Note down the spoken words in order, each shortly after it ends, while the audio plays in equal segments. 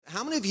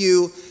How many of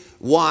you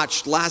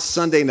watched last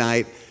Sunday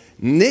night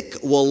Nik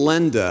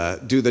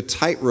Wallenda do the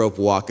tightrope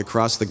walk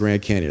across the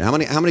Grand Canyon? How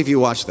many of you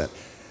watched that?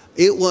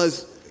 It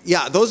was,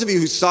 those of you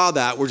who saw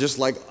that were just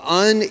like,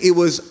 it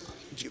was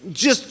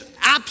just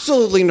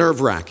absolutely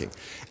nerve-wracking.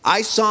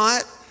 I saw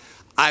it.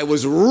 I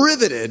was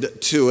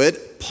riveted to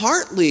it,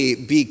 partly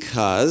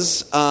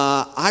because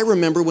I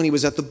remember when he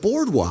was at the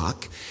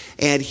boardwalk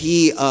and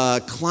he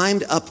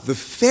climbed up the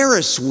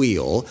Ferris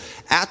wheel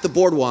at the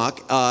boardwalk,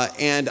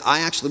 and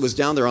I actually was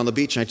down there on the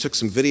beach and I took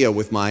some video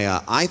with my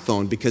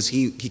iPhone because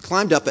he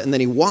climbed up and then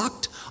he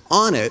walked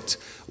on it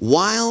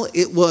while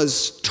it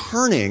was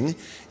turning.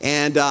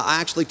 And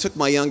I actually took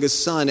my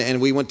youngest son and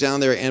we went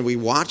down there and we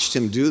watched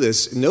him do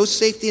this. No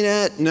safety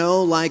net,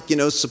 no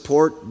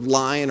support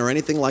line or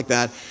anything like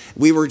that.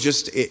 We were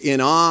just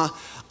in awe.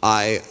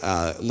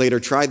 I later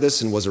tried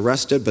this and was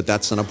arrested, but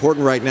that's not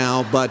important right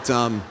now.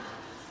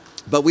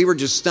 But we were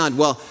just stunned.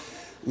 Well,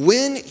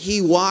 when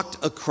he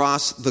walked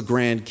across the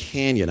Grand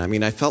Canyon,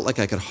 I felt like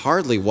I could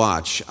hardly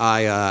watch.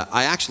 I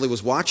actually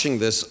was watching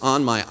this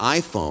on my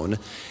iPhone,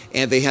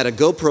 and they had a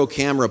GoPro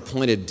camera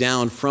pointed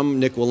down from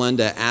Nik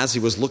Wallenda as he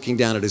was looking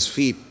down at his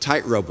feet,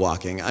 tightrope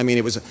walking. I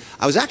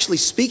was actually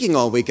speaking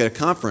all week at a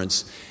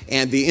conference,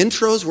 and the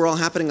intros were all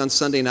happening on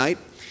Sunday night,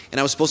 and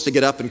I was supposed to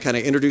get up and kind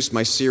of introduce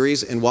my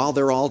series, and while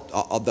they're all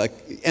the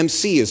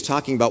MC is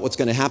talking about what's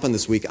going to happen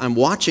this week, I'm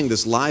watching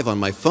this live on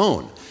my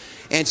phone.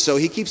 And so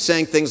he keeps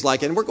saying things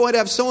like, and we're going to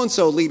have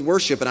so-and-so lead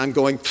worship, and I'm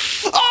going,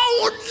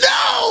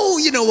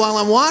 oh no, while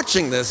I'm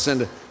watching this.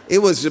 And it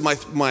was,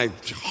 my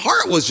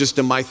heart was just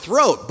in my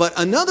throat. But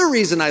another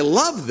reason I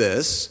love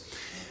this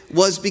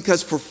was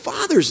because for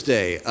Father's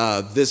Day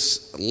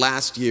this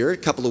last year, a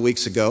couple of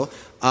weeks ago,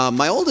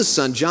 my oldest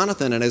son,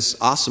 Jonathan, and his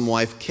awesome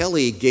wife,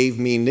 Kelly, gave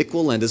me Nik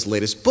Wallenda's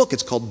latest book.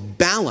 It's called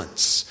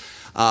Balance.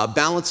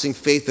 Balancing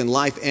Faith and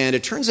Life, and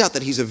it turns out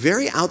that he's a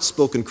very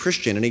outspoken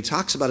Christian, and he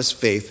talks about his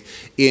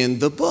faith in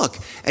the book.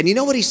 And you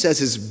know what he says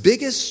his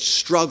biggest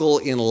struggle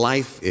in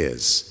life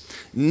is?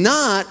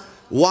 Not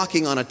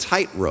walking on a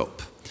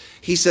tightrope.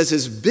 He says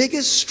his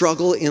biggest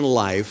struggle in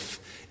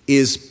life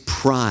is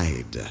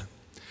pride.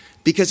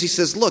 Because he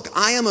says, look,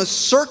 I am a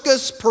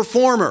circus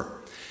performer.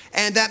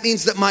 And that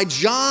means that my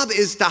job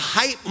is to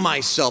hype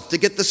myself, to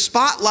get the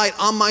spotlight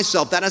on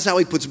myself. That is how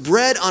he puts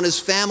bread on his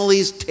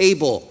family's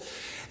table.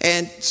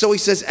 And so he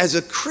says, as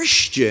a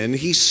Christian,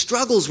 he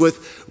struggles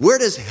with where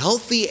does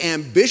healthy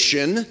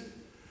ambition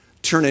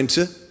turn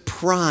into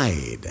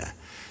pride?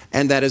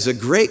 And that is a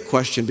great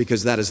question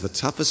because that is the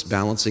toughest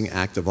balancing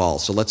act of all.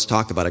 So let's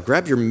talk about it.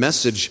 Grab your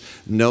message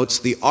notes.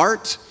 The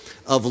Art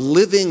of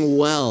Living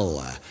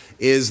Well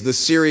is the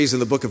series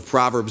in the book of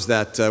Proverbs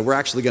that we're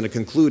actually going to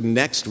conclude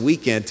next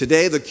weekend.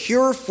 Today, the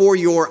cure for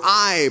your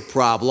eye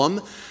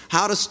problem.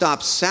 How to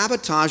stop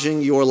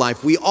sabotaging your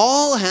life. We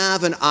all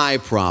have an eye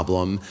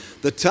problem,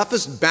 the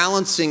toughest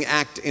balancing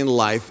act in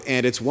life,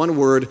 and it's one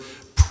word,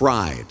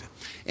 pride.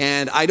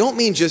 And I don't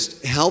mean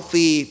just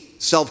healthy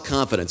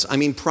self-confidence. I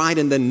mean pride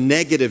in the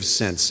negative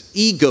sense,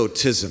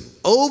 egotism,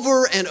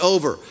 over and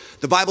over.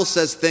 The Bible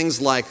says things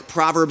like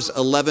Proverbs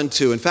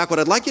 11:2. In fact, what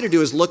I'd like you to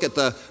do is look at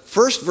the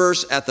first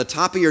verse at the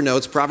top of your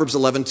notes, Proverbs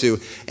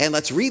 11:2, and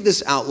let's read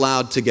this out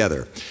loud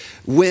together.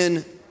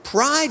 When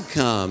pride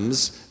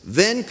comes,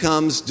 then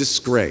comes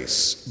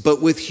disgrace,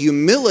 but with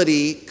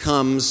humility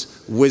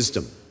comes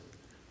wisdom.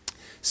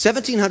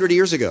 1,700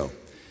 years ago,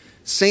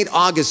 St.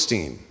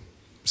 Augustine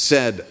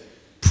said,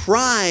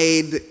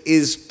 pride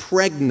is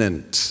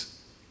pregnant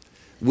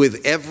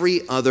with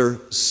every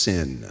other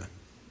sin.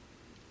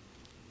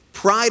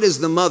 Pride is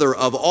the mother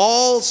of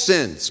all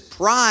sins.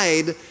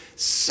 Pride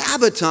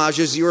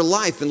sabotages your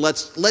life and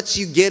lets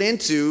you get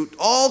into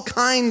all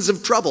kinds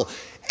of trouble.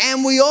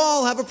 And we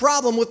all have a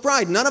problem with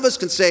pride. None of us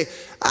can say,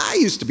 I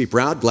used to be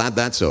proud, glad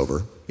that's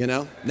over.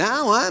 Now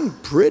I'm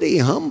pretty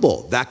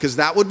humble. Because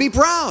that would be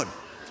proud.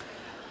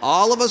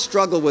 All of us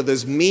struggle with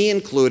this, me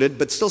included,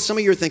 but still some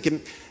of you are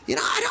thinking,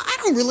 I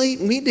don't really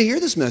need to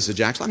hear this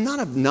message, actually.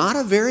 I'm not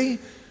a very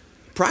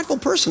prideful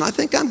person. I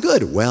think I'm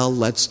good. Well,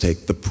 let's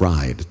take the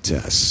pride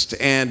test.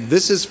 And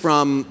this is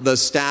from the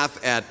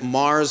staff at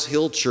Mars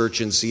Hill Church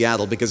in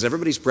Seattle, because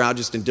everybody's proud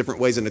just in different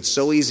ways, and it's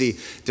so easy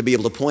to be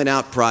able to point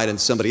out pride in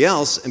somebody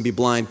else and be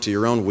blind to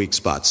your own weak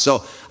spots.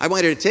 So I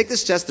want you to take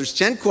this test. There's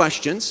 10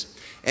 questions,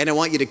 and I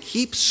want you to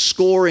keep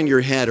score in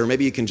your head, or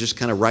maybe you can just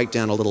kind of write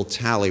down a little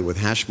tally with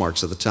hash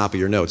marks at the top of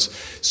your notes.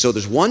 So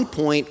there's 1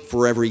 point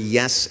for every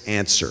yes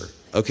answer,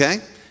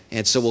 okay?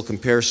 And so we'll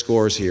compare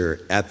scores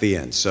here at the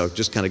end. So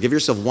just kind of give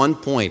yourself 1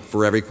 point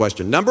for every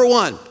question. Number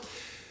 1,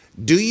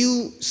 do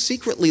you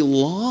secretly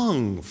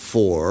long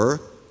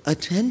for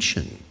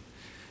attention?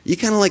 You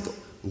kind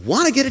of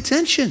want to get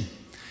attention.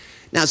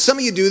 Now, some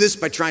of you do this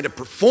by trying to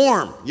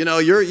perform.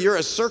 You're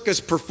a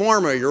circus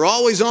performer. You're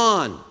always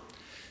on.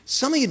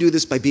 Some of you do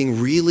this by being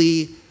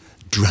really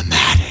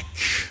dramatic.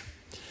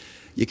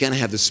 You kind of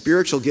have the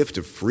spiritual gift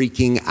of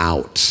freaking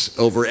out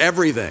over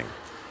everything.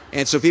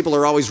 And so people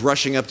are always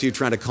rushing up to you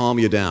trying to calm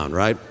you down,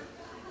 right?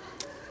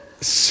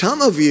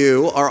 Some of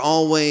you are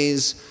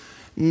always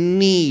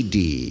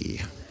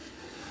needy.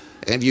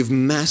 And you've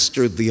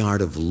mastered the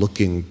art of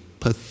looking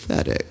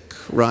pathetic,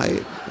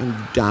 right? And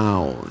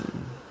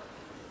down.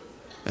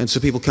 And so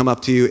people come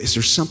up to you, is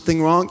there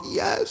something wrong?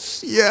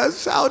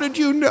 Yes, how did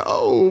you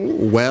know?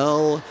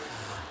 Well,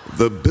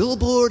 the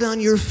billboard on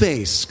your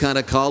face kind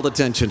of called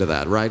attention to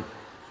that, right?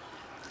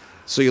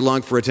 So you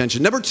long for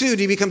attention. Number 2,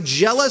 do you become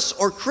jealous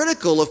or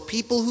critical of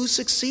people who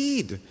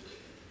succeed?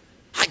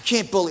 I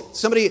can't believe,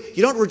 somebody,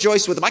 you don't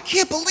rejoice with them. I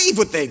can't believe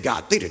what they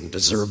got. They didn't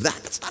deserve that.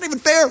 That's not even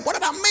fair. What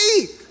about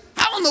me?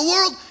 How in the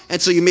world? And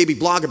so you maybe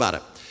blog about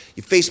it.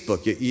 You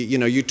Facebook,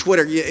 you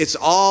Twitter.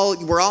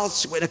 We're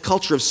all in a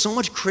culture of so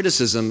much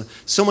criticism,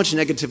 so much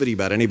negativity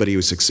about anybody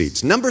who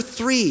succeeds. Number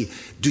 3,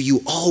 do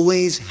you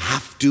always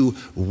have to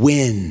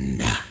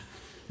win?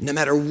 No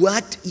matter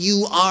what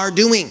you are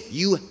doing,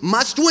 you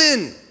must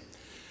win.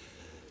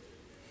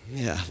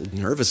 Yeah,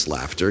 nervous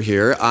laughter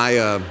here.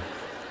 I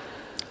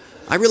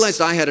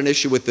realized I had an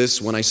issue with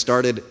this when I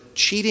started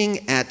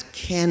cheating at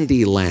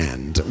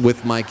Candyland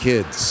with my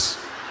kids.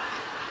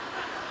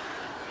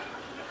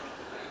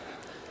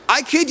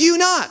 I kid you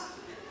not.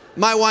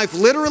 My wife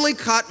literally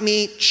caught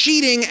me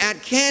cheating at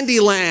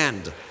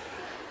Candyland,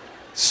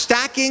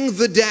 stacking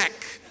the deck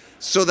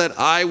so that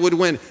I would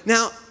win.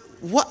 Now,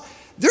 what?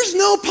 There's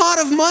no pot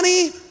of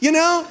money,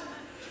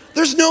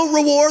 There's no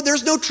reward,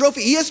 there's no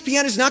trophy.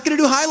 ESPN is not going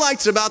to do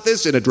highlights about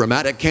this in a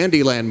dramatic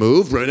Candyland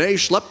move. Renee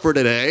slept for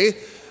today,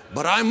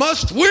 but I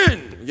must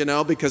win,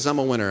 because I'm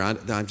a winner.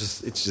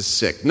 It's just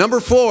sick. Number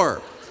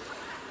 4,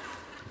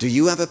 do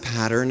you have a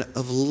pattern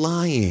of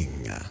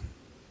lying?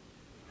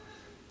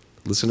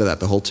 Listen to that.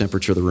 The whole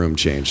temperature of the room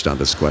changed on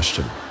this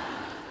question.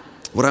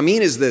 What I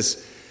mean is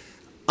this.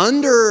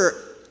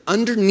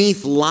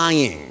 Underneath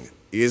lying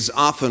is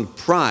often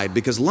pride,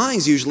 because lying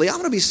is usually, I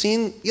want to be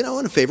seen, in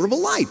a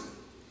favorable light.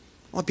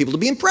 I want people to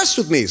be impressed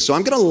with me, so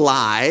I'm going to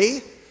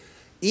lie,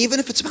 even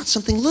if it's about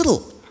something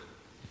little.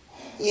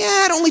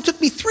 Yeah, it only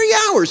took me 3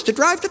 hours to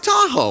drive to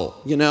Tahoe,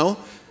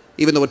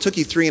 even though it took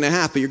you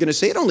 3.5, but you're going to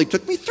say it only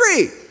took me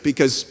 3,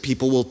 because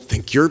people will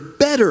think you're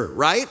better,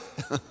 right?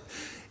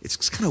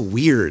 It's kind of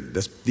weird,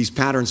 these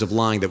patterns of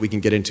lying that we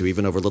can get into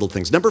even over little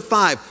things. Number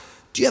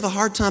 5, do you have a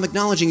hard time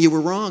acknowledging you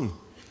were wrong?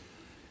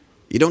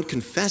 You don't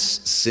confess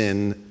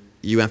sin,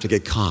 you have to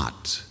get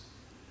caught.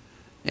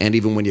 And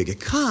even when you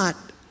get caught,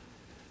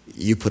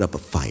 you put up a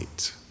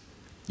fight.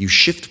 You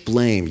shift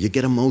blame, you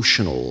get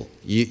emotional.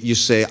 You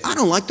say, I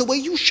don't like the way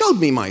you showed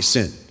me my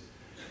sin.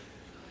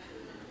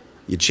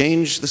 You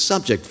change the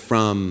subject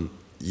from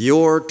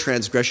your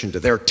transgression to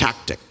their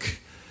tactic.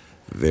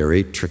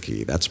 Very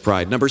tricky. That's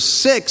pride. Number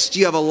 6, do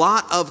you have a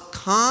lot of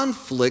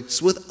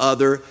conflicts with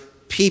other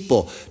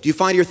people? Do you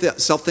find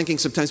yourself thinking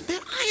sometimes, man,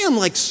 I am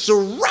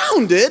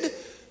surrounded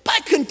by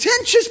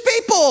contentious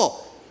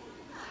people.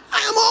 I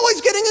am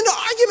always getting into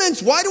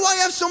arguments. Why do I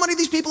have so many of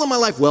these people in my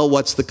life? Well,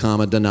 what's the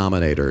common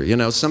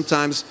denominator?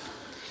 Sometimes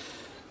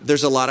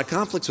there's a lot of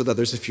conflicts with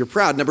others if you're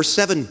proud. Number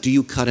 7, do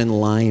you cut in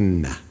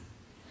line?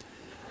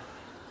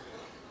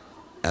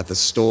 At the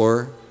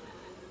store,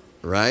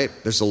 right?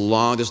 There's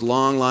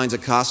long lines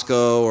at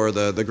Costco or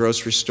the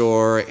grocery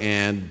store,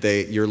 and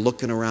you're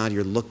looking around,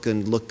 you're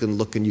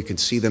looking. You can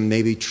see them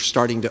maybe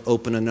starting to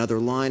open another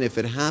line. If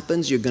it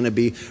happens, you're going to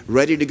be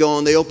ready to go,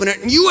 and they open it,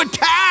 and you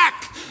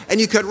attack! And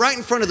you cut right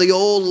in front of the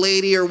old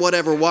lady or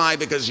whatever. Why?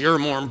 Because you're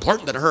more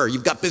important than her.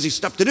 You've got busy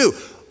stuff to do.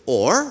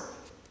 Or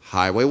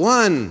Highway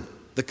 1,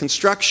 the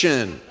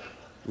construction,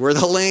 where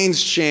the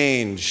lanes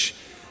change.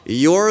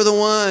 You're the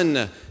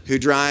one who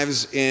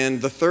drives in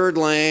the 3rd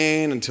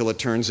lane until it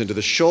turns into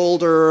the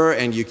shoulder,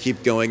 and you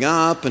keep going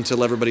up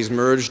until everybody's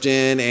merged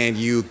in, and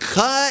you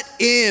cut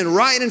in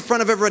right in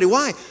front of everybody.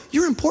 Why?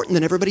 You're important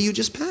than everybody you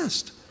just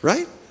passed,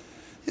 right?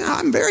 Yeah,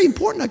 I'm very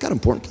important. I got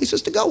important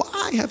places to go.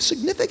 I have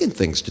significant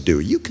things to do.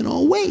 You can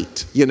all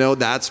wait.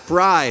 That's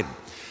pride.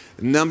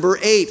 Number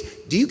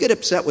 8, do you get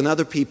upset when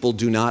other people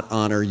do not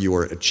honor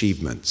your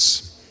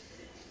achievements?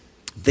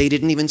 They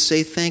didn't even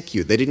say thank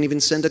you. They didn't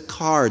even send a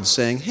card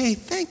saying, hey,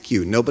 thank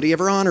you. Nobody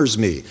ever honors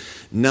me.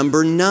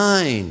 Number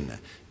 9,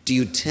 do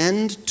you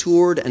tend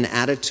toward an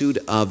attitude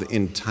of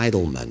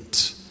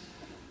entitlement?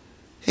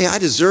 Hey, I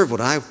deserve what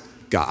I've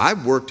got.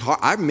 I've worked hard.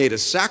 I've made a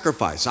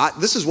sacrifice.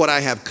 This is what I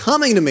have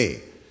coming to me.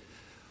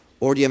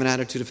 Or do you have an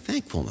attitude of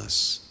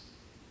thankfulness?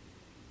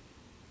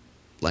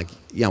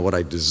 What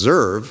I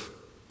deserve,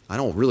 I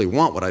don't really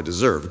want what I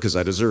deserve because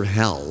I deserve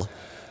hell.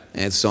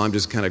 And so I'm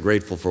just kind of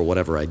grateful for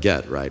whatever I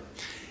get, right?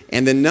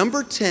 And then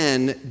number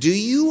 10, do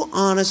you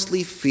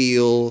honestly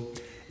feel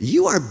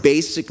you are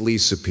basically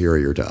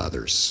superior to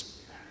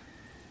others?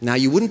 Now,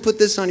 you wouldn't put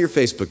this on your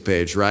Facebook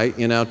page, right?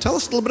 Tell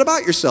us a little bit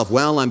about yourself.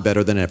 Well, I'm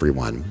better than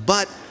everyone.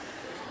 But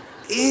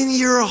in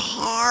your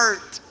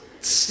heart,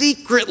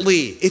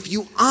 secretly, if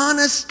you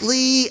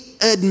honestly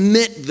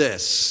admit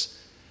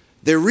this,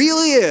 there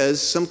really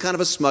is some kind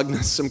of a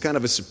smugness, some kind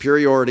of a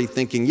superiority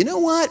thinking, you know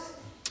what?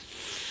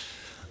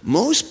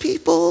 Most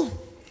people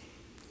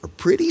are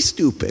pretty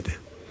stupid.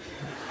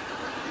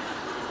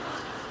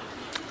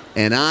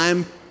 And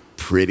I'm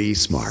pretty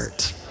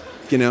smart,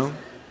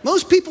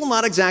 Most people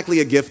not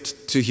exactly a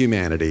gift to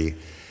humanity.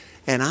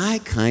 and I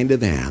kind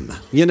of am.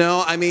 You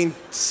know, I mean,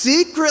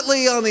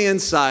 secretly on the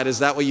inside, is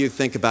that what you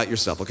think about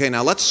yourself? Okay,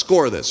 now let's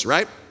score this,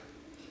 right?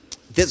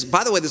 This,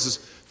 by the way, this is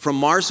from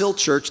Mars Hill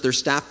Church. Their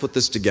staff put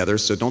this together,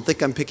 so don't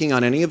think I'm picking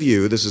on any of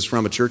you. This is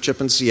from a church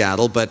up in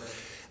Seattle, but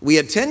we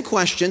had 10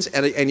 questions,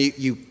 and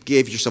you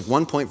gave yourself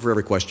 1 point for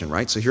every question,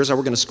 right? So here's how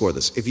we're going to score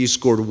this. If you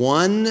scored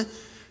 1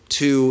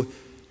 to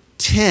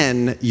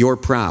 10, you're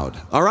proud,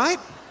 all right?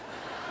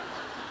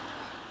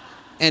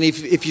 And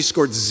if you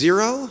scored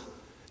 0,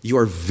 you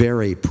are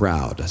very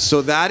proud.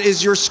 So that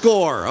is your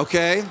score,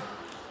 okay?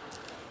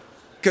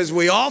 Because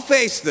we all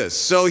face this.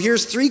 So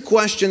here's 3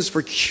 questions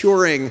for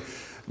curing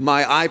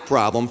my eye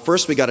problem.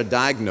 First, we got to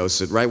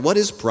diagnose it, right? What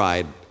is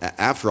pride,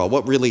 after all?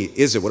 What really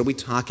is it? What are we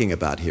talking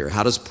about here?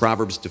 How does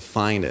Proverbs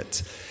define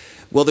it?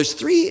 Well, there's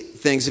 3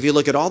 things. If you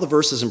look at all the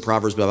verses in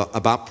Proverbs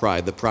about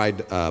pride,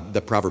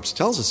 that Proverbs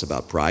tells us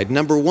about pride.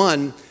 Number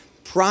 1,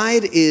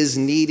 pride is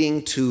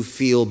needing to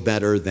feel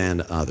better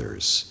than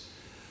others.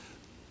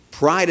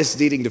 Pride is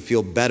needing to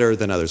feel better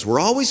than others. We're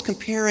always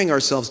comparing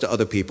ourselves to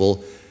other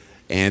people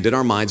and in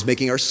our minds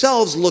making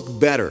ourselves look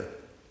better.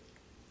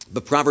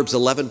 But Proverbs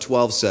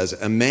 11:12 says,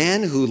 a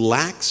man who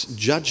lacks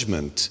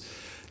judgment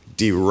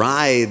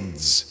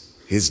derides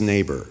his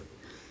neighbor,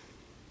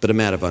 but a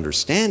man of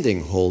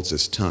understanding holds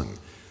his tongue.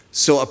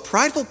 So a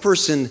prideful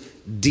person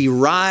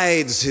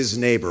derides his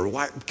neighbor.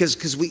 Why?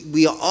 Because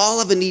we all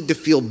have a need to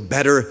feel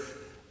better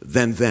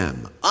than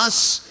them.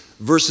 Us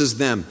versus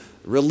them.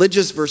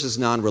 Religious versus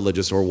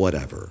non-religious or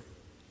whatever.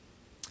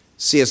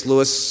 C.S.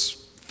 Lewis,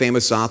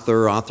 famous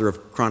author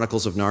of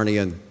Chronicles of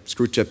Narnia and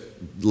Screwtape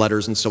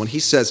Letters and so on, he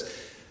says,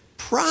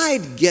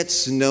 pride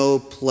gets no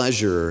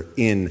pleasure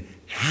in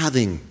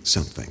having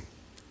something.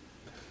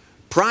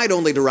 Pride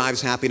only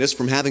derives happiness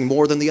from having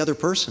more than the other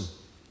person.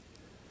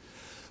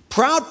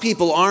 Proud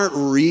people aren't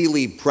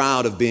really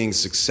proud of being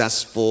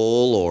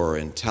successful or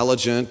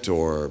intelligent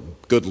or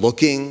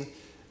good-looking.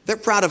 They're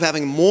proud of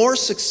having more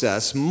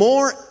success,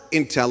 more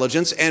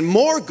intelligence, and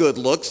more good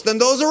looks than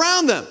those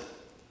around them.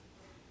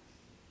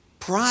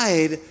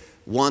 Pride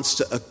wants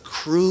to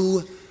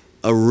accrue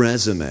a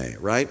resume,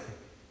 right?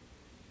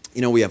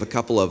 You know, we have a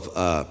couple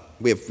of,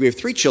 we have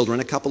 3 children.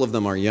 A couple of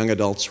them are young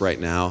adults right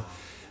now,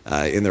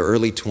 in their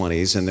early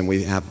 20s, and then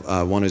we have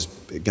one who's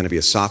going to be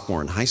a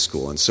sophomore in high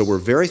school. And so we're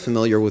very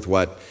familiar with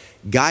what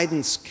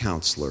guidance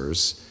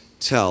counselors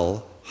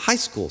tell high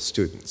school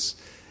students.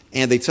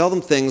 And they tell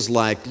them things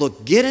like,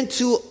 look, get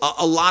into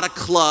a lot of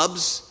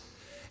clubs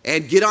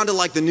and get onto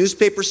like the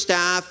newspaper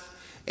staff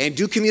and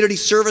do community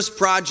service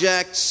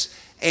projects,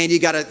 and you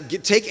got to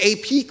take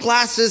AP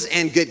classes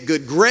and get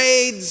good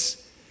grades.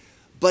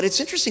 But it's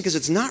interesting because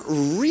it's not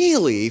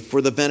really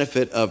for the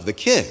benefit of the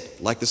kid,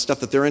 like the stuff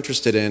that they're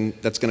interested in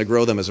that's going to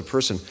grow them as a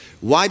person.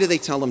 Why do they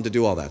tell them to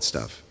do all that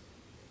stuff?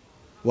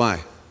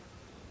 Why?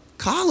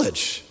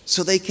 College.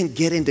 So they can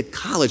get into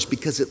college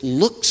because it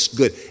looks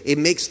good. It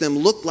makes them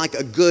look like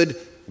a good,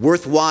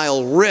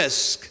 worthwhile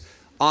risk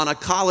on a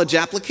college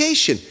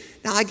application.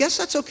 Now, I guess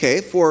that's okay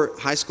for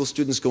high school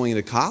students going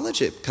into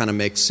college. It kind of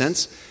makes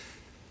sense.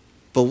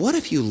 But what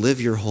if you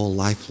live your whole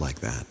life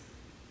like that?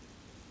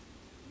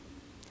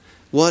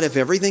 What if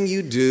everything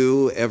you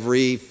do,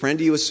 every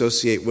friend you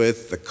associate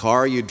with, the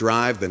car you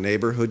drive, the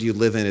neighborhood you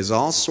live in is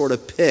all sort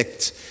of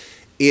picked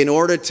in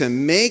order to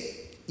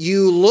make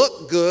you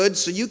look good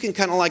so you can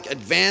kind of like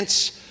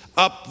advance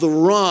up the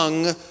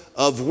rung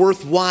of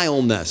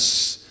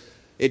worthwhileness?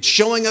 It's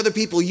showing other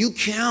people you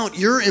count,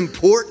 you're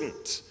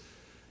important.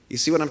 You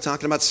see what I'm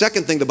talking about?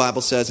 Second thing the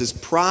Bible says is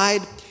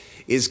pride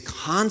is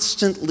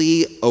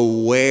constantly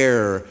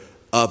aware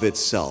of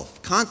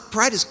itself.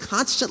 Pride is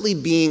constantly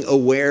being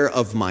aware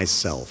of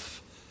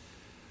myself.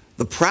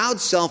 The proud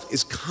self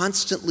is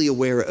constantly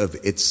aware of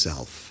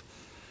itself.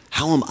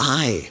 How am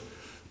I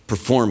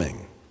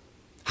performing?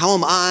 How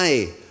am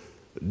I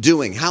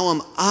doing? How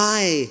am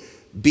I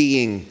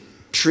being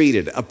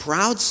treated? A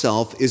proud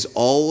self is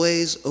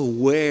always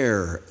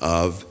aware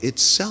of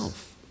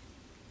itself.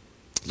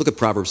 Look at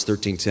Proverbs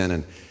 13:10,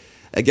 and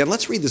again,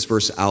 let's read this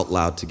verse out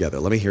loud together.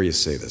 Let me hear you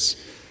say this.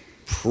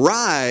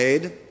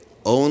 Pride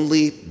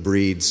only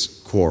breeds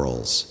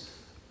quarrels,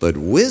 but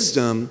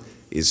wisdom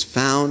is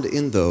found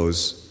in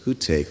those who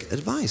take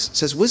advice. It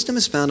says wisdom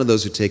is found in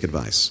those who take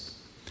advice.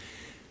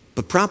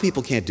 But proud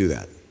people can't do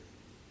that.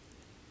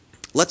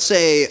 Let's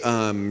say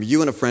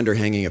you and a friend are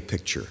hanging a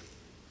picture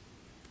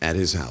at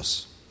his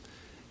house,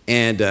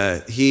 and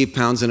he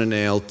pounds in a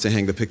nail to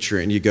hang the picture,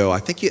 and you go, I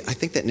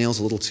think that nail's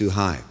a little too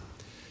high.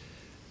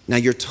 Now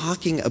you're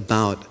talking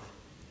about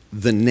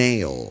the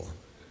nail.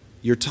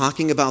 You're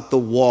talking about the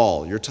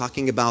wall. You're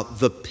talking about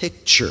the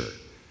picture.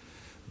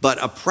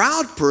 But a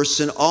proud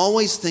person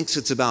always thinks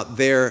it's about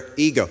their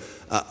ego.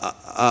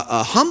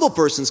 A humble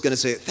person's going to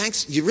say,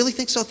 thanks, you really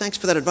think so? Thanks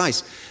for that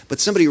advice. But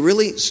somebody who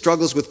really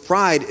struggles with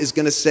pride is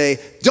going to say,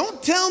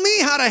 don't tell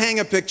me how to hang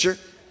a picture.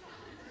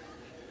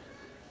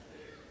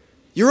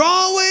 You're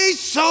always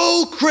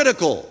so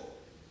critical.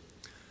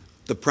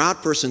 The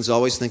proud person's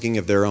always thinking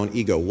of their own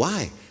ego.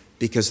 Why?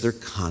 Because they're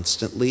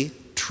constantly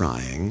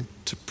trying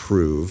to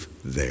prove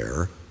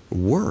their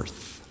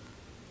worth.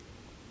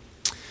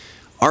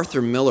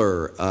 Arthur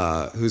Miller,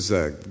 who's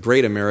a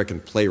great American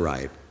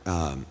playwright,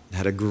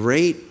 had a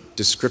great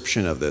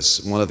description of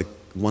this.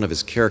 One of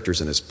his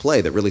characters in his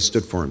play that really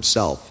stood for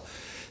himself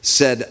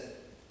said,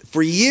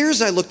 "For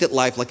years I looked at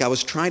life like I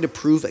was trying to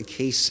prove a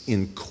case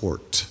in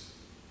court.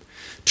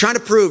 Trying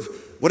to prove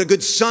what a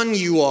good son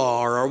you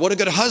are, or what a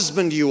good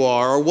husband you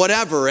are, or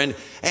whatever. And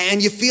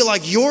you feel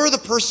like you're the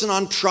person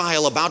on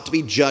trial about to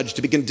be judged,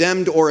 to be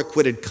condemned or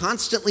acquitted,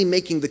 constantly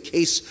making the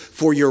case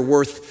for your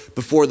worth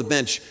before the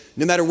bench.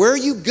 No matter where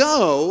you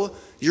go,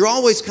 you're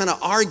always kind of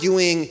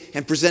arguing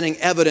and presenting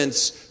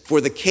evidence for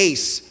the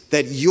case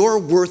that you're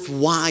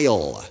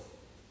worthwhile.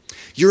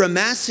 You're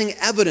amassing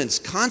evidence,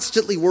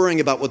 constantly worrying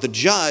about what the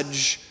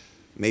judge,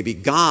 maybe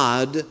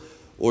God,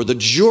 or the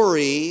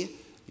jury,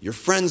 your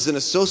friends and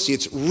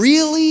associates,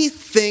 really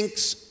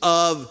thinks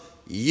of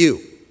you.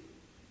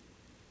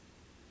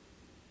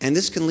 And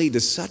this can lead to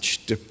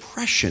such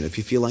depression if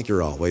you feel like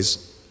you're always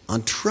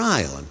on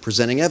trial and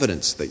presenting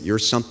evidence that you're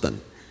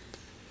something.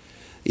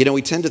 You know,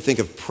 we tend to think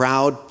of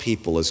proud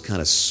people as kind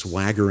of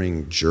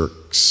swaggering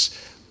jerks.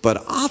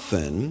 But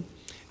often,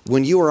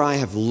 when you or I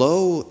have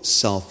low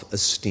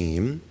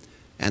self-esteem,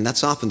 and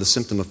that's often the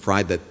symptom of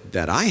pride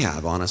that I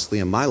have, honestly,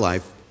 in my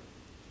life,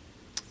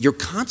 you're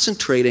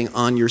concentrating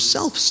on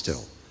yourself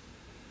still.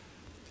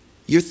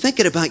 You're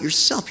thinking about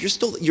yourself.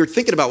 You're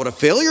thinking about what a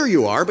failure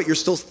you are, but you're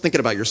still thinking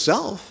about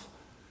yourself.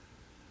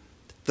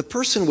 The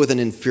person with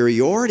an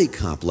inferiority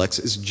complex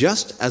is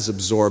just as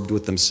absorbed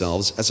with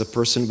themselves as a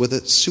person with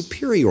a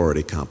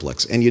superiority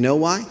complex. And you know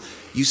why?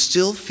 You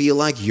still feel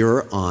like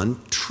you're on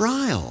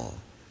trial.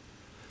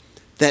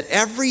 That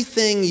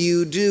everything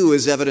you do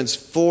is evidence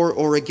for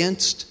or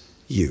against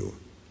you.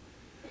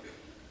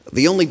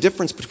 The only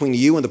difference between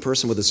you and the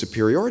person with a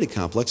superiority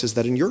complex is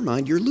that in your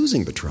mind, you're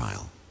losing the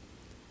trial.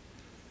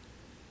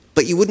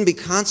 But you wouldn't be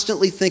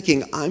constantly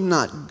thinking, I'm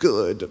not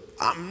good,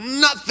 I'm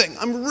nothing,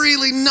 I'm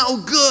really no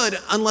good,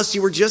 unless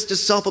you were just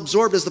as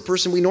self-absorbed as the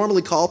person we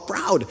normally call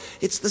proud.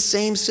 It's the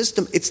same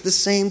system, it's the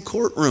same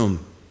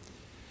courtroom.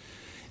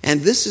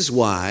 And this is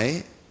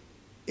why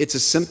it's a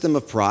symptom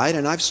of pride,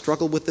 and I've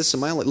struggled with this in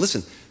my own life.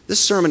 Listen, this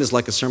sermon is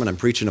like a sermon I'm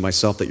preaching to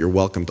myself that you're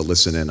welcome to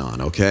listen in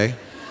on, okay?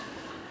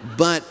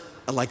 But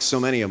like so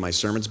many of my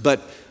sermons,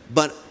 but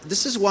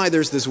this is why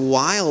there's this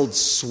wild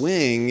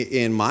swing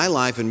in my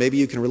life, and maybe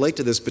you can relate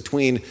to this,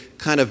 between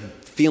kind of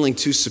feeling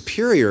too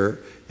superior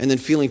and then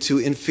feeling too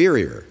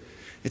inferior.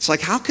 It's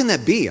like, how can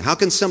that be? How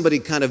can somebody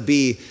kind of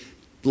be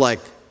like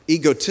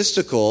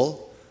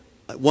egotistical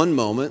at one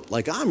moment,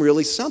 like I'm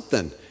really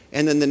something,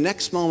 and then the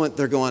next moment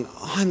they're going,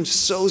 oh, I'm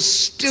so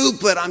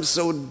stupid, I'm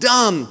so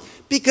dumb,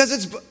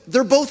 because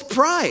they're both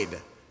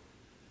pride.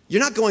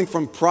 You're not going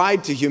from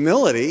pride to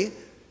humility.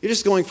 You're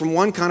just going from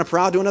one kind of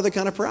proud to another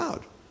kind of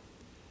proud.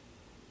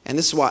 And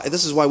this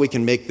is why we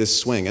can make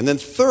this swing. And then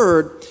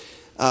third,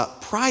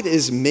 pride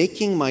is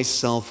making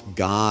myself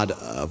God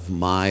of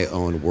my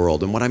own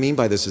world. And what I mean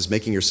by this is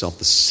making yourself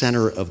the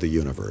center of the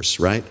universe,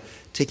 right?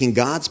 Taking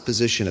God's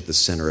position at the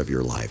center of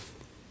your life.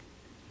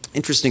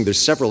 Interesting,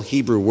 there's several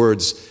Hebrew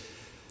words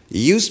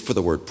used for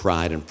the word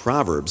pride in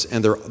Proverbs,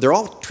 and they're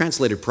all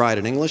translated pride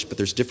in English, but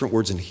there's different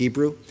words in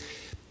Hebrew.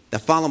 Now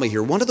follow me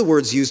here. One of the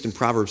words used in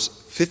Proverbs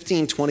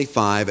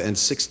 15:25 and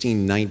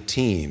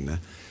 16:19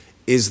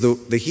 is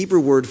the Hebrew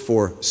word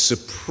for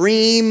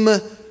supreme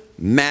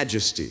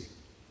majesty.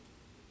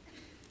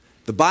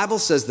 The Bible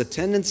says the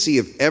tendency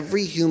of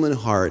every human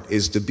heart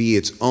is to be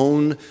its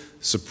own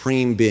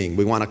supreme being.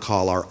 We want to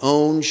call our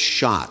own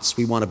shots.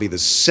 We want to be the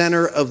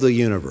center of the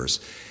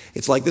universe.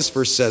 It's like this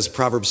verse says,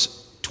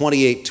 Proverbs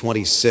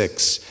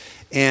 28:26.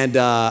 And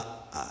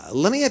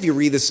let me have you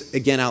read this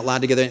again out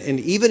loud together. And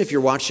even if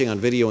you're watching on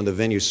video in the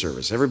Venue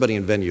service, everybody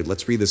in Venue,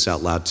 let's read this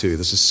out loud too.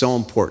 This is so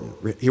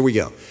important. Here we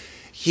go.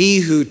 He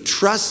who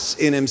trusts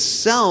in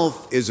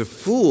himself is a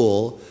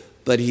fool,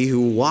 but he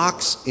who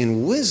walks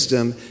in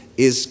wisdom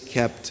is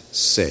kept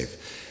safe.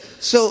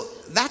 So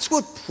that's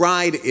what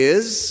pride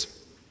is.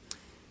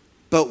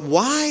 But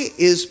why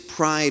is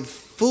pride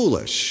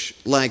foolish?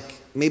 Like,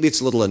 maybe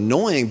it's a little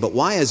annoying, but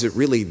why is it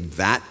really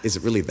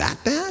that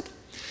bad?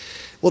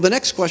 Well, the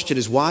next question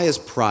is, why is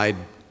pride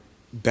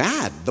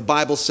bad? The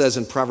Bible says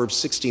in Proverbs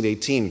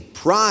 16:18,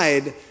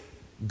 pride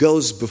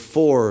goes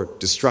before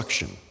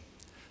destruction,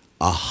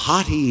 a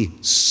haughty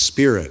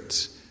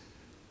spirit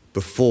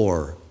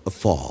before a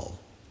fall.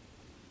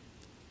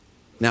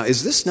 Now,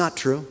 is this not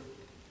true?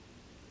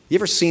 You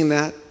ever seen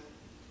that?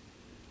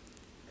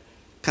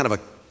 Kind of a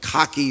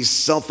cocky,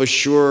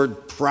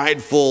 self-assured,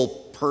 prideful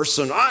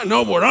person. I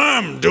know what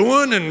I'm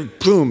doing, and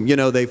boom,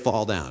 they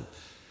fall down.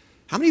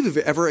 How many of you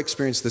have ever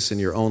experienced this in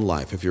your own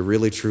life, if you're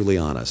really, truly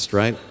honest,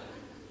 right?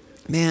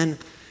 Man,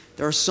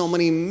 there are so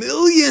many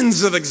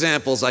millions of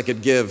examples I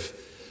could give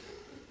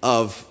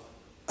of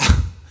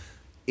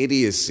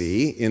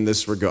idiocy in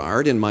this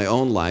regard in my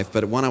own life,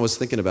 but one I was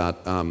thinking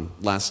about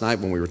last night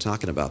when we were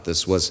talking about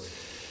this was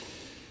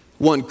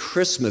one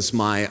Christmas.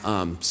 My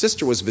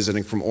sister was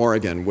visiting from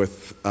Oregon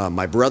with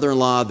my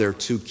brother-in-law, their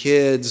two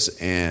kids,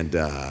 and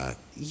I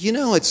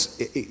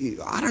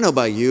don't know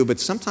about you, but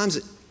sometimes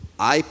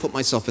I put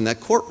myself in that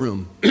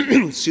courtroom,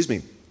 excuse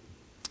me,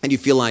 and you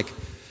feel like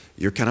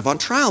you're kind of on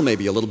trial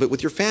maybe a little bit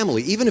with your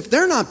family, even if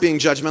they're not being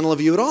judgmental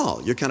of you at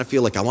all. You kind of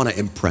feel like, I want to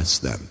impress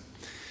them.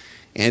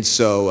 And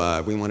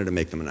so we wanted to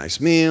make them a nice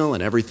meal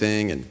and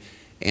everything.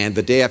 And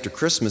the day after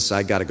Christmas,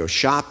 I got to go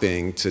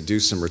shopping to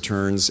do some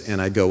returns.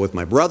 And I go with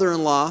my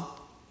brother-in-law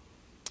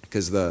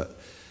because the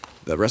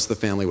rest of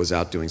the family was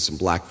out doing some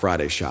Black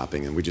Friday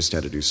shopping, and we just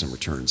had to do some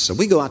returns. So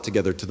we go out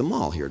together to the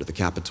mall here, to the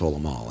Capitola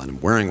Mall. And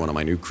I'm wearing one of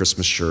my new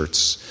Christmas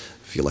shirts.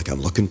 I feel like I'm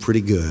looking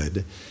pretty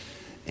good.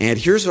 And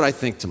here's what I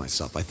think to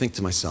myself. I think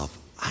to myself,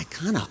 I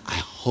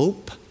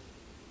hope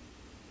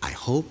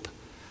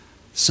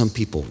some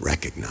people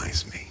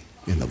recognize me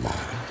in the mall.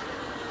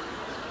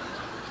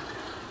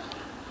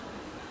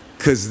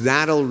 Because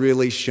that'll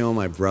really show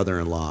my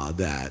brother-in-law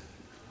that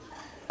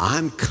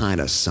I'm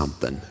kind of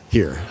something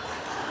here.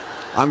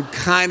 I'm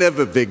kind of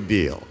a big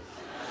deal.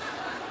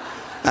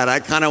 And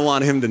I kind of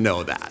want him to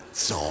know that.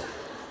 So,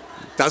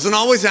 doesn't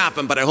always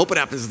happen, but I hope it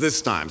happens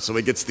this time so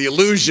he gets the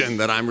illusion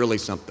that I'm really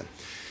something.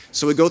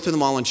 So we go through the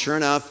mall, and sure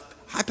enough,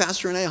 hi,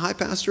 Pastor Rene, hi,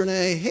 Pastor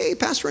Rene. Hey,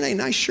 Pastor Rene,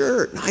 nice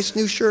shirt, nice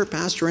new shirt,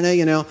 Pastor Rene,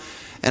 And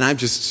I'm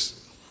just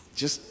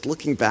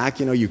looking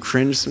back, you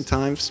cringe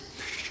sometimes.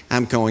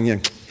 I'm going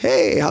in,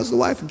 hey, how's the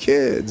wife and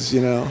kids,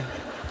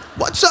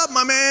 What's up,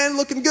 my man,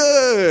 looking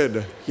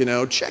good,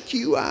 check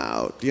you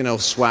out,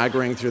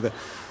 swaggering through the,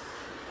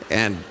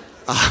 and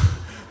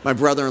my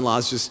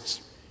brother-in-law's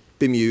just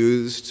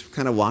bemused,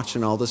 kind of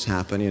watching all this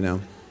happen,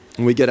 And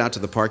we get out to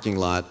the parking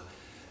lot,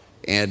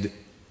 and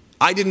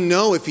I didn't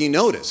know if he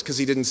noticed because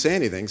he didn't say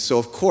anything. So,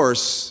 of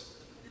course,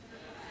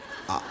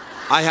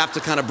 I have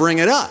to kind of bring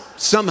it up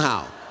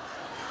somehow.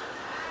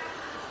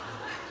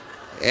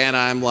 And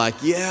I'm like,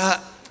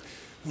 yeah,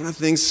 one of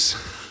the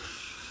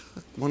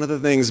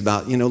things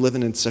about,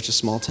 living in such a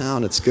small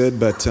town, it's good,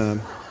 but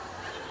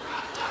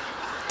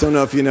don't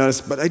know if you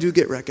noticed, but I do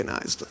get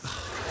recognized a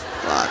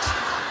lot.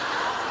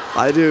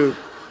 I do.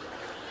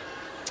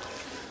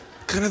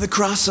 Kind of the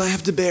cross I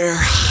have to bear.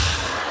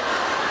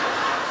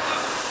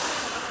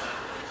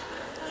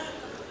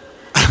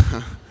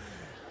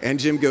 And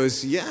Jim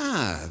goes,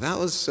 yeah, that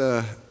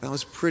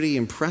was pretty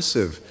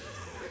impressive,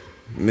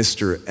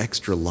 Mr.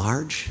 Extra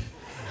Large.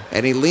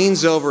 And he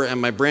leans over, and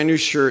my brand new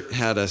shirt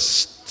had a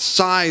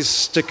size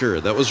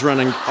sticker that was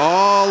running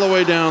all the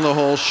way down the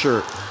whole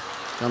shirt,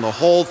 down the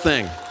whole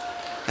thing.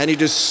 And he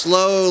just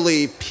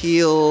slowly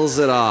peels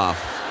it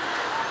off.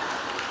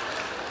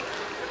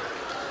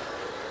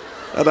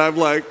 And I'm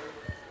like,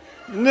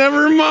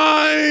 never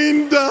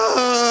mind.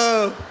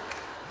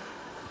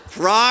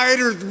 Pride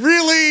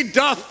really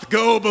doth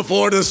go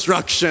before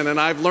destruction. And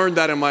I've learned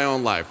that in my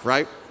own life,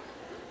 right?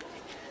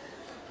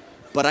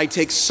 But I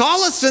take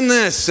solace in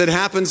this. It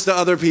happens to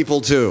other people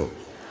too.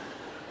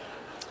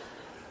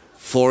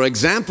 For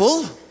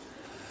example,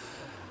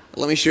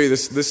 let me show you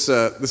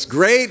this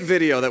great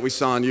video that we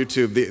saw on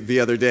YouTube the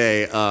other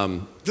day.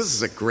 This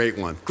is a great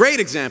one.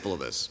 Great example of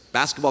this.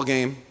 Basketball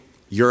game,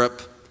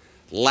 Europe.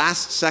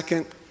 Last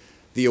second,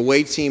 the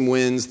away team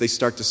wins. They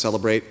start to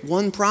celebrate.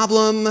 One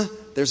problem,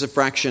 there's a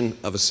fraction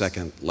of a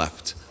second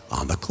left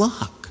on the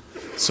clock.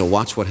 So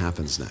watch what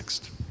happens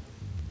next.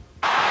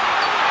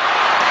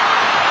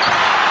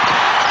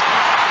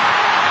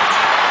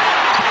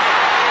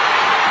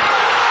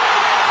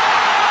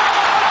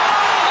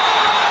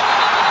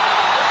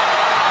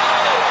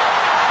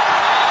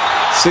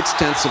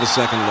 Six-tenths of a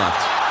second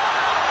left.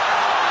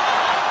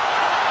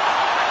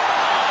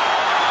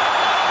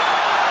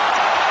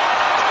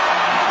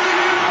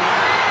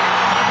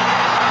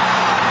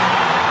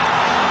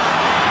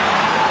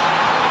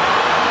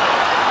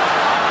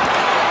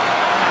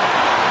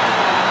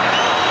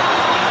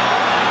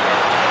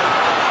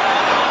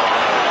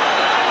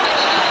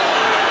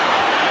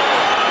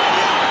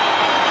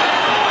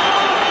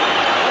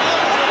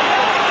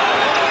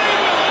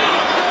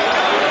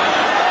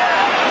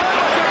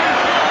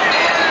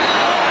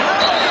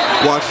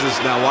 Watch this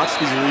now. Watch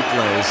these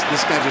replays.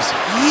 This guy just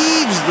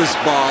heaves this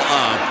ball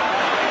up,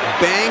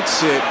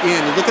 banks it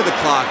in. Look at the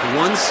clock.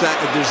 1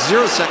 second. There's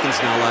 0 seconds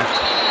now left.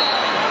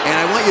 And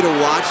I want you to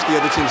watch the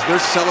other teams. They're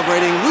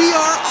celebrating. We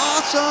are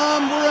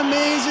awesome. We're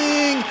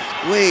amazing.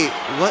 Wait,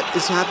 what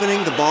is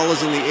happening? The ball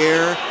is in the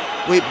air.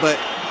 Wait, but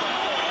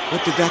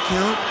what did that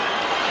count?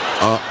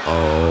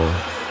 Uh-oh.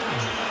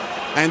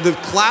 And the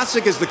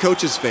classic is the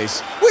coach's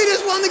face. We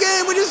just won the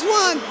game. We just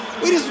won.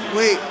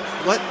 Wait,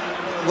 what?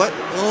 What?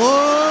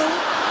 Oh.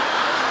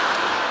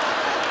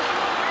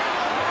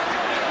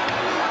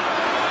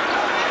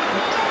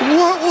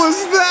 What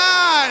was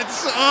that?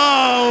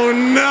 Oh,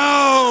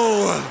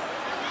 no.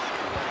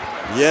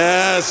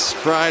 Yes,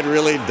 pride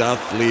really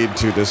doth lead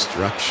to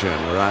destruction,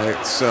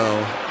 right?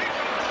 So,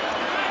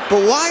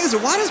 but why does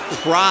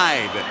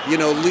pride,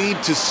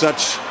 lead to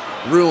such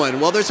ruin?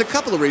 Well, there's a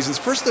couple of reasons.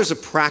 First, there's a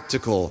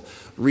practical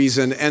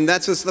reason, and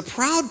that's this: the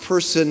proud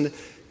person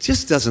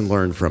just doesn't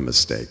learn from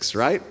mistakes,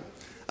 right?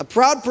 A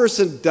proud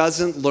person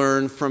doesn't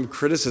learn from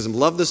criticism.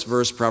 Love this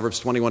verse, Proverbs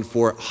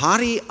 21:4.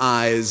 Haughty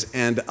eyes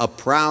and a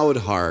proud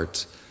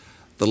heart,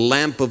 the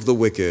lamp of the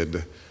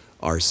wicked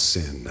our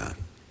sin.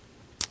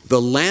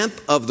 The lamp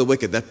of the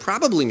wicked. That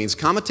probably means,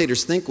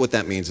 commentators think what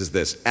that means is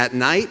this. At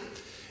night,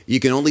 you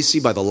can only see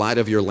by the light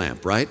of your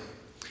lamp, right?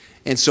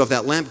 And so if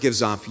that lamp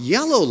gives off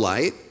yellow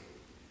light,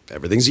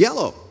 everything's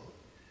yellow.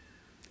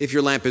 If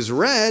your lamp is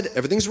red,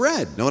 everything's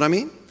red. Know what I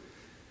mean?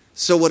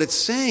 So what it's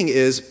saying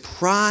is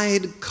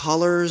pride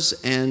colors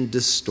and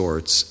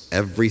distorts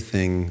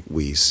everything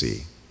we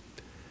see.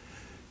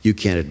 You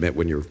can't admit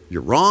when you're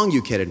wrong.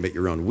 You can't admit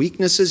your own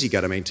weaknesses. You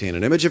got to maintain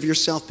an image of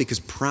yourself because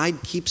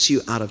pride keeps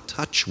you out of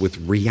touch with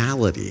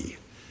reality.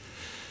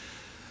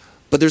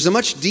 But there's a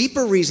much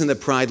deeper reason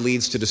that pride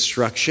leads to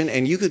destruction,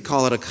 and you could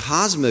call it a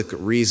cosmic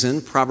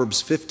reason.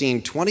 Proverbs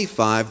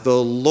 15:25,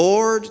 the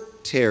Lord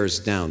tears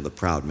down the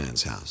proud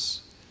man's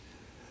house,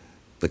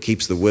 but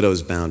keeps the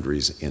widow's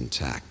boundaries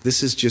intact.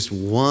 This is just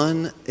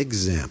one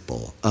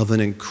example of an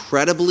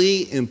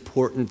incredibly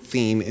important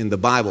theme in the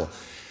Bible.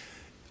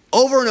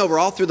 Over and over,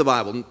 all through the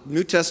Bible,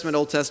 New Testament,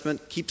 Old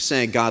Testament, keeps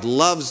saying God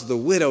loves the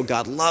widow,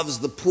 God loves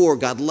the poor,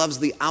 God loves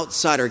the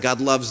outsider,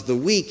 God loves the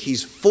weak,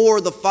 He's for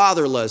the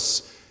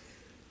fatherless,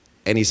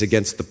 and He's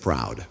against the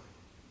proud.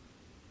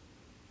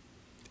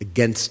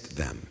 Against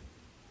them.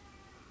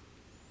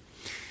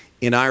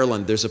 In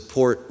Ireland, there's a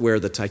port where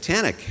the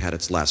Titanic had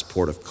its last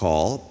port of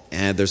call,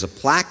 and there's a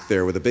plaque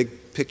there with a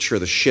big picture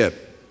of the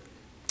ship,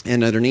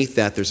 and underneath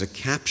that there's a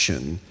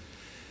caption.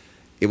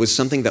 It was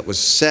something that was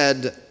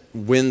said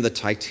when the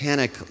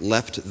Titanic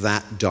left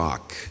that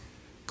dock.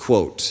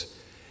 Quote,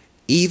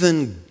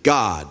 "Even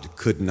God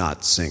could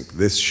not sink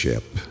this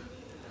ship."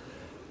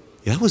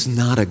 Yeah, that was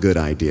not a good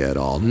idea at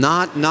all.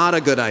 Not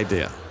a good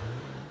idea.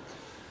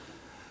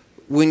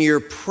 When you're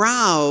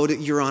proud,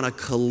 you're on a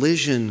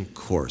collision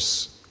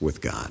course with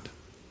God.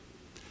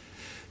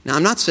 Now,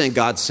 I'm not saying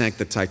God sank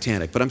the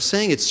Titanic, but I'm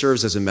saying it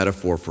serves as a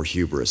metaphor for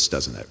hubris,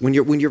 doesn't it? When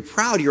you're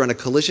proud, you're on a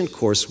collision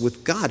course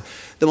with God.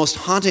 The most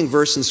haunting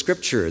verse in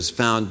Scripture is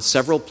found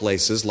several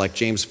places, like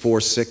James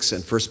 4:6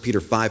 and 1 Peter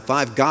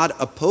 5:5. God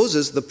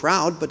opposes the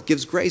proud, but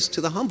gives grace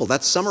to the humble.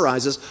 That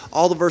summarizes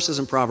all the verses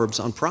in Proverbs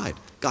on pride.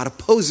 God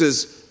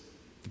opposes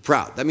the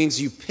proud. That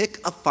means you pick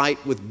a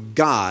fight with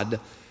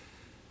God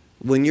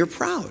when you're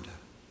proud.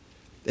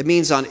 It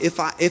means if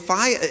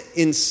I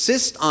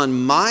insist on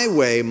my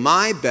way,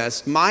 my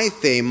best, my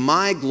fame,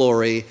 my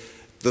glory,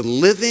 the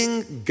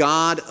living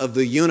God of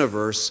the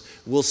universe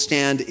will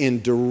stand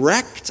in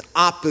direct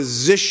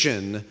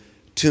opposition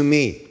to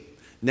me.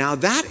 Now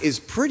that is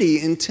pretty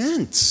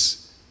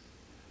intense.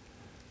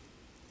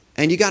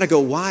 And you got to go,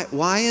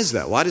 why is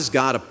that? Why does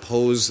God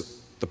oppose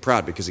the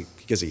proud? Because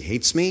he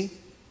hates me?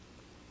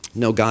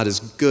 No, God is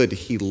good.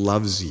 He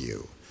loves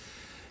you.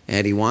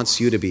 And He wants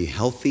you to be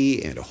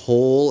healthy and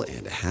whole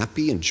and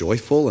happy and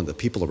joyful, and the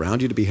people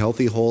around you to be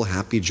healthy, whole,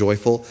 happy,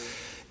 joyful.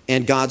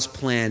 And God's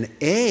plan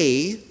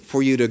A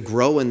for you to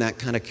grow in that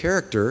kind of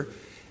character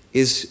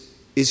is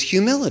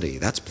humility.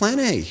 That's plan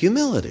A,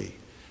 humility.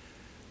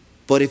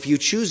 But if you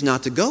choose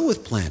not to go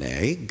with plan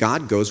A,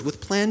 God goes with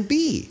plan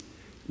B,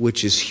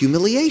 which is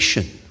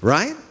humiliation,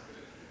 right?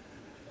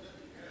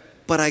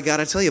 But I got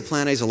to tell you,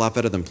 plan A is a lot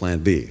better than plan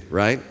B,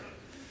 right?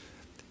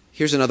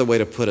 Here's another way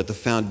to put it. The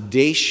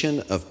foundation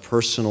of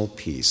personal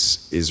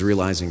peace is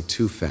realizing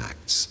two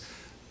facts.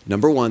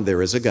 Number one,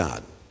 there is a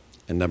God.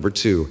 And number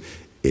two,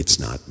 it's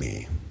not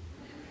me.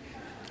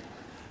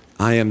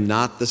 I am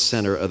not the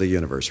center of the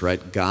universe,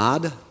 right?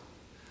 God,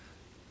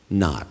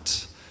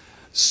 not.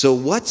 So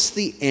what's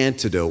the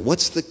antidote?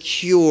 What's the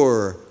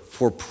cure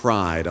for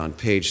pride on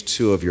page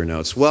 2 of your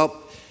notes? Well,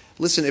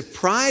 listen, if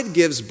pride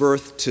gives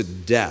birth to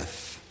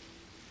death,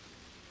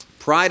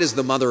 pride is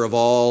the mother of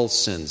all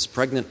sins,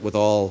 pregnant with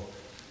all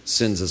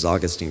sins, as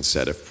Augustine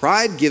said. If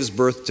pride gives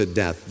birth to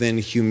death, then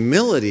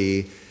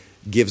humility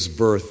gives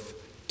birth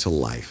to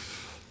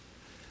life.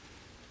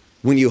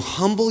 When you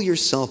humble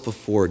yourself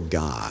before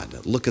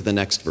God, look at the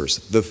next verse.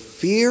 The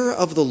fear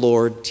of the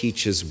Lord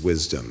teaches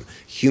wisdom.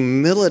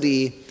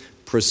 Humility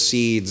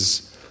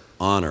precedes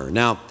honor.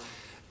 Now,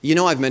 you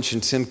know I've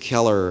mentioned Tim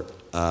Keller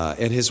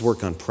and his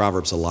work on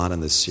Proverbs a lot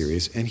in this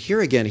series. And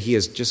here again, he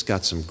has just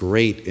got some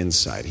great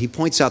insight. He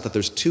points out that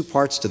there's two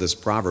parts to this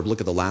proverb. Look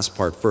at the last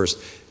part first.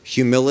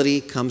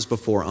 Humility comes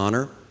before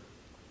honor.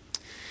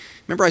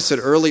 Remember I said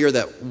earlier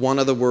that one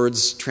of the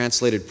words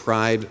translated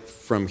pride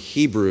from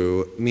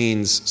Hebrew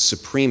means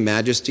supreme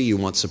majesty. You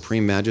want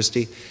supreme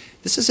majesty.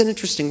 This is an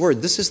interesting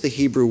word. This is the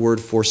Hebrew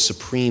word for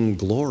supreme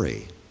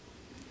glory.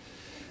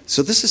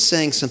 So this is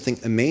saying something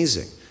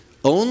amazing.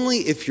 Only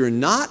if you're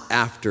not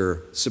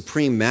after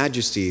supreme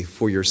majesty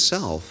for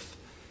yourself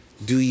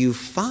do you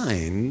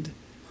find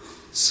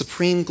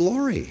supreme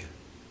glory.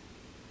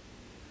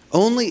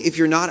 Only if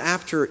you're not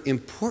after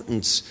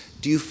importance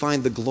do you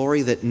find the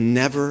glory that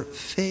never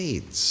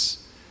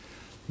fades.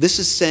 This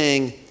is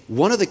saying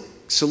one of the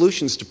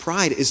solutions to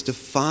pride is to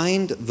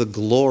find the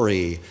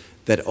glory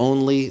that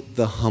only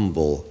the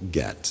humble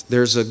get.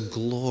 There's a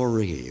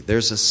glory,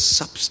 there's a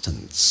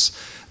substance,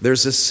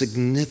 there's a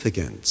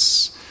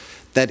significance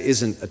that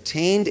isn't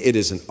attained, it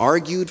isn't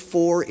argued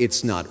for,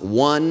 it's not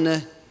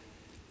won,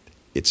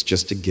 it's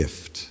just a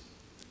gift.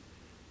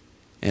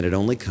 and it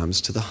only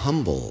comes to the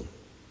humble.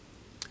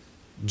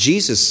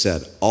 Jesus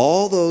said,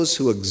 all those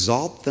who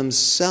exalt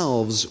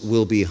themselves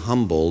will be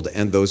humbled,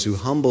 and those who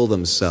humble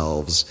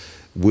themselves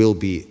will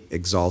be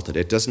exalted.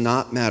 It does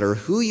not matter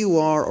who you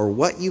are or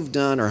what you've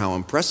done or how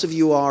impressive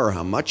you are or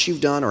how much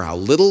you've done or how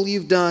little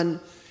you've done.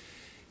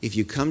 If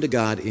you come to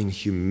God in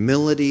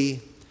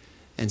humility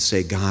and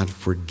say, God,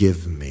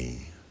 forgive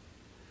me,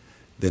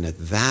 then at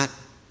that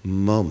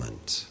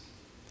moment,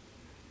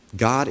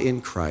 God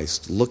in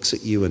Christ looks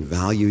at you and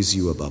values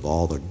you above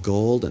all the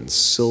gold and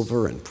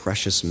silver and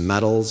precious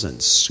metals and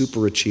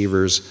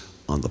superachievers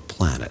on the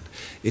planet.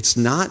 It's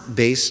not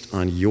based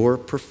on your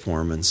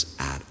performance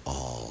at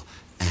all.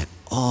 At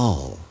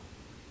all.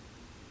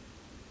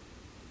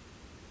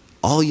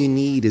 All you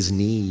need is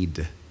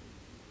need.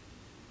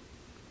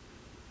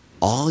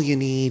 All you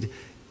need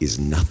is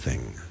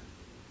nothing.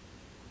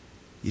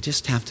 You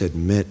just have to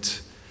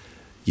admit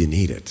you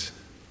need it.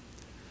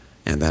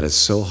 And that is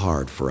so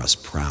hard for us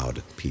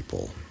proud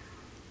people.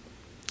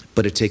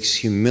 But it takes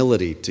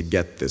humility to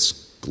get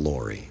this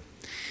glory.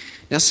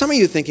 Now, some of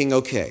you are thinking,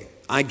 okay,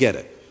 I get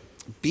it.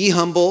 Be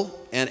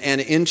humble, and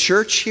in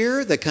church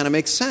here, that kind of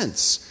makes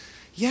sense.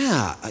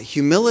 Yeah,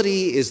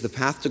 humility is the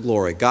path to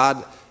glory.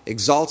 God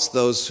exalts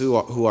those who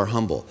are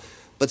humble.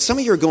 But some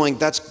of you are going,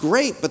 that's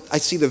great, but I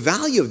see the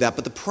value of that.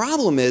 But the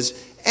problem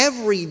is,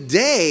 every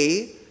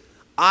day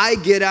I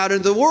get out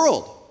into the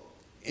world,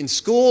 in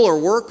school or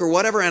work or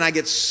whatever, and I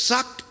get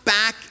sucked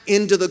back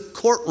into the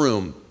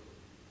courtroom.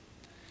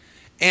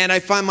 And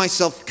I find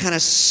myself kind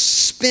of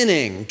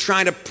spinning,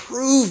 trying to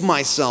prove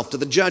myself to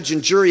the judge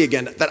and jury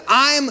again, that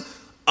I'm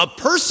a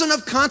person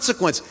of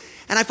consequence.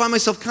 And I find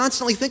myself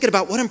constantly thinking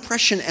about, what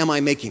impression am I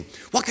making?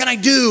 What can I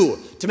do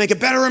to make a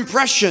better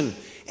impression?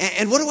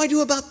 And what do I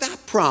do about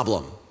that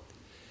problem?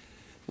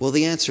 Well,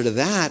 the answer to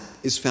that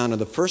is found in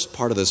the first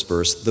part of this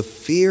verse. The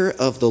fear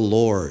of the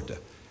Lord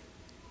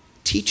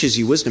teaches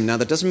you wisdom. Now,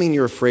 that doesn't mean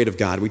you're afraid of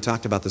God. We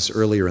talked about this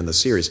earlier in the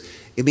series.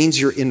 It means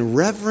you're in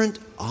reverent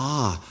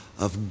awe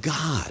of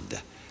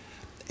God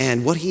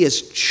and what he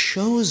has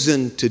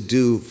chosen to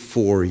do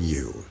for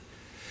you.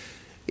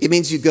 It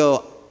means you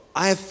go,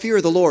 I have fear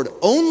of the Lord.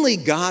 Only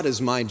God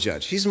is my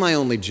judge. He's my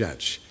only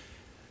judge.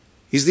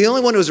 He's the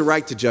only one who has a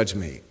right to judge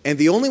me. And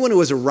the only one who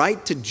has a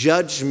right to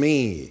judge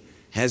me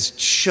has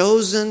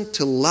chosen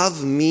to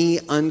love me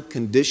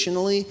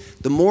unconditionally.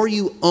 The more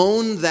you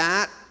own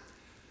that,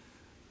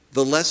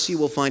 the less you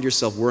will find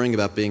yourself worrying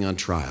about being on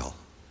trial.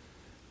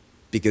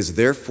 Because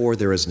therefore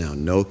there is now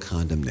no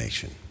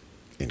condemnation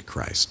in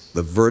Christ.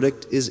 The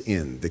verdict is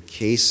in. The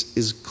case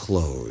is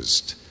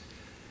closed.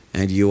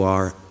 And you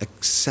are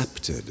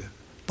accepted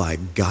by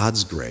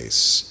God's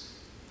grace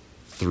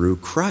through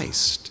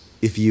Christ,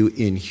 if you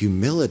in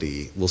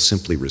humility will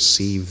simply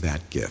receive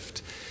that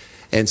gift.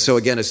 And so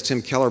again, as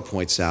Tim Keller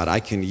points out, I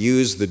can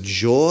use the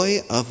joy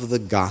of the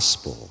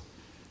gospel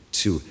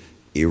to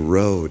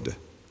erode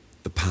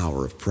the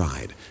power of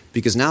pride.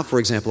 Because now, for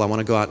example, I want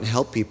to go out and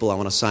help people. I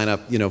want to sign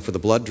up, for the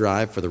blood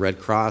drive, for the Red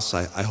Cross.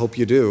 I hope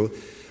you do.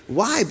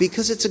 Why?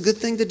 Because it's a good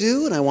thing to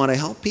do, and I want to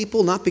help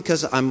people, not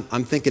because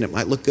I'm thinking it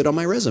might look good on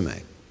my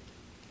resume.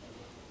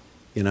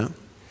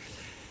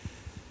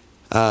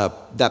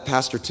 That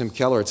pastor, Tim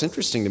Keller, it's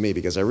interesting to me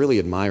because I really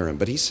admire him,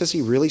 but he says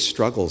he really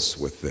struggles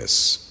with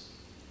this.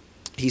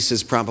 He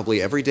says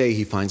probably every day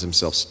he finds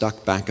himself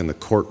stuck back in the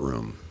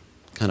courtroom,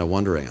 kind of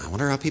wondering, I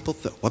wonder how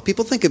what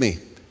people think of me.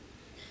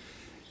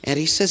 And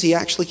he says he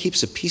actually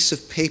keeps a piece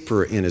of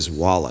paper in his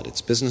wallet.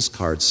 It's business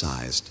card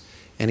sized.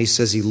 And he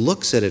says he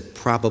looks at it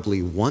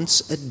probably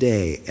once a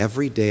day,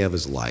 every day of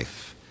his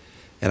life.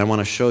 And I want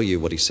to show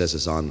you what he says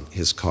is on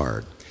his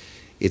card.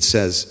 It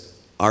says,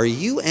 are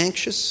you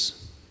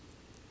anxious?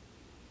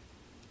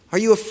 Are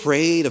you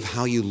afraid of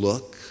how you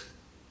look?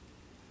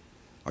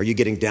 Are you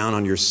getting down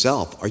on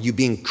yourself? Are you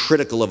being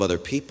critical of other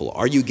people?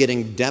 Are you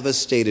getting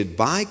devastated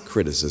by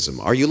criticism?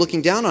 Are you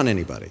looking down on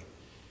anybody?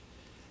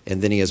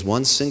 And then he has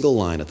one single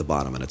line at the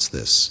bottom, and it's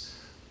this: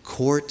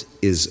 court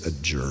is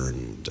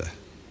adjourned.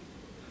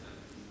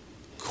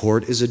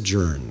 Court is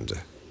adjourned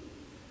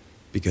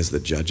because the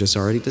judge has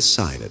already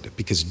decided,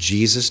 because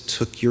Jesus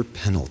took your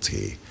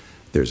penalty,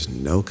 there's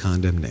no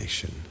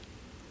condemnation.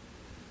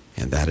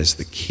 And that is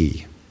the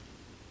key.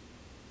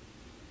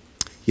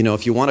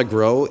 If you want to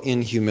grow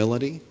in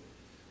humility,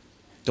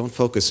 don't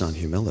focus on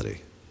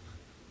humility.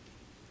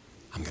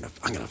 I'm going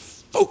to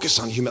focus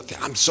on humility.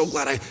 I'm so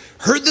glad I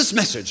heard this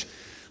message.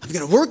 I'm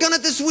going to work on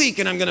it this week,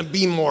 and I'm going to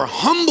be more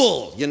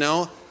humble,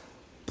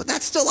 But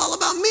that's still all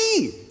about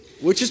me,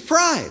 which is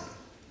pride.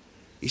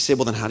 You say,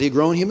 well, then how do you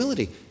grow in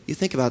humility? You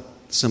think about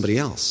somebody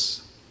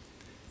else,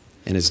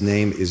 and his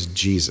name is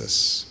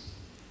Jesus.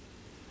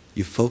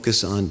 You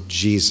focus on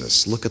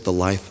Jesus. Look at the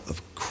life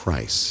of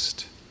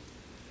Christ.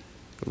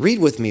 Read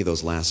with me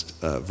those last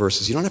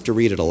verses. You don't have to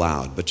read it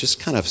aloud, but just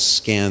kind of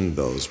scan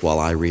those while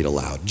I read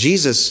aloud.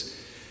 Jesus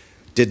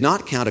did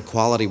not count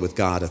equality with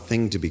God a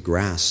thing to be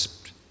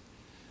grasped,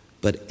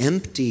 but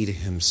emptied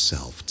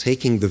himself,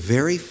 taking the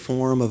very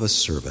form of a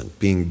servant,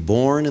 being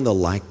born in the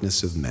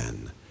likeness of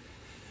men,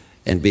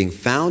 and being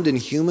found in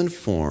human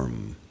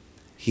form,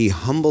 he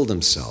humbled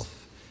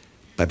himself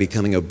by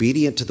becoming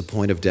obedient to the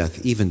point of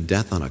death, even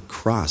death on a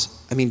cross.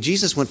 I mean,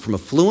 Jesus went from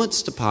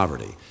affluence to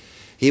poverty.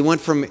 He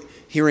went from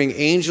hearing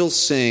angels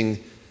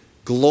sing,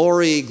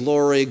 "Glory,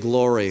 glory,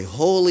 glory,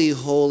 holy,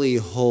 holy,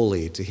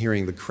 holy," to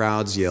hearing the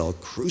crowds yell,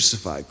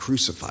 "Crucify,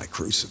 crucify,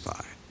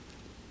 crucify."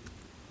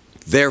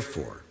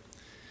 Therefore,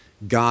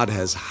 God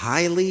has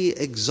highly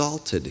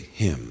exalted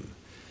him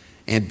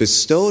and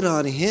bestowed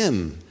on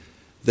him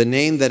the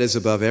name that is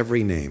above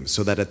every name,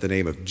 so that at the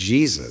name of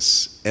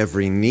Jesus,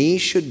 every knee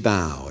should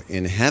bow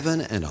in heaven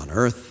and on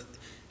earth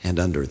and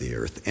under the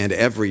earth, and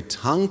every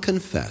tongue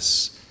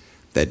confess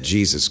that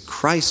Jesus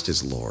Christ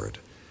is Lord,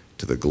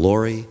 to the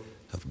glory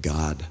of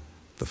God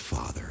the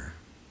Father.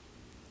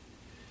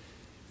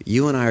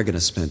 You and I are going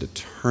to spend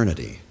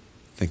eternity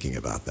thinking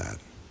about that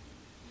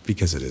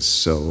because it is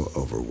so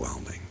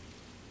overwhelming.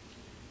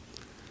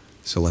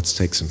 So let's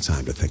take some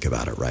time to think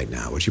about it right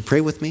now. Would you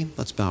pray with me?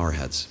 Let's bow our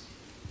heads.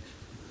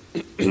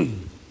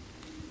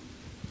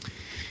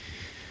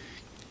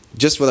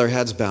 Just with our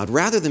heads bowed,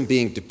 rather than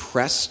being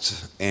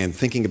depressed and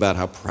thinking about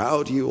how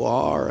proud you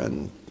are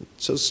and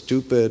so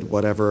stupid,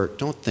 whatever,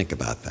 don't think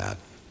about that.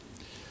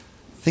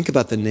 Think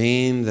about the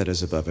name that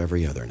is above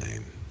every other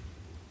name.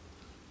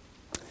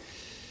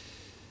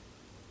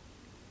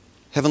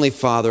 Heavenly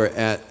Father,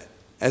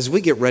 as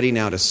we get ready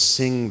now to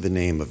sing the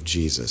name of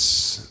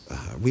Jesus,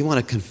 we want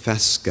to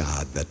confess,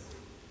 God, that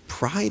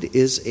pride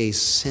is a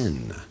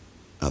sin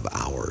of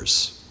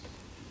ours,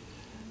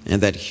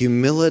 and that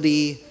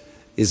humility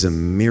is a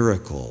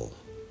miracle.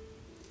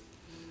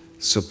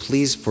 So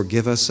please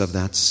forgive us of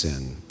that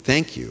sin.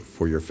 Thank you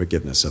for your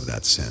forgiveness of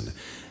that sin,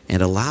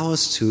 and allow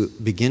us to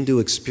begin to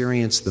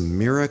experience the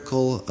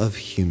miracle of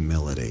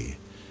humility,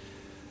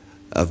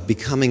 of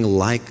becoming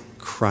like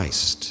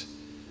Christ,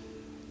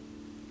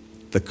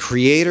 the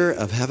creator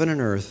of heaven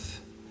and earth,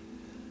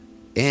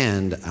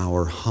 and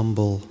our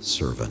humble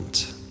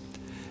servant,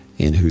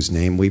 in whose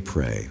name we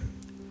pray.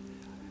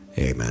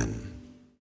 Amen.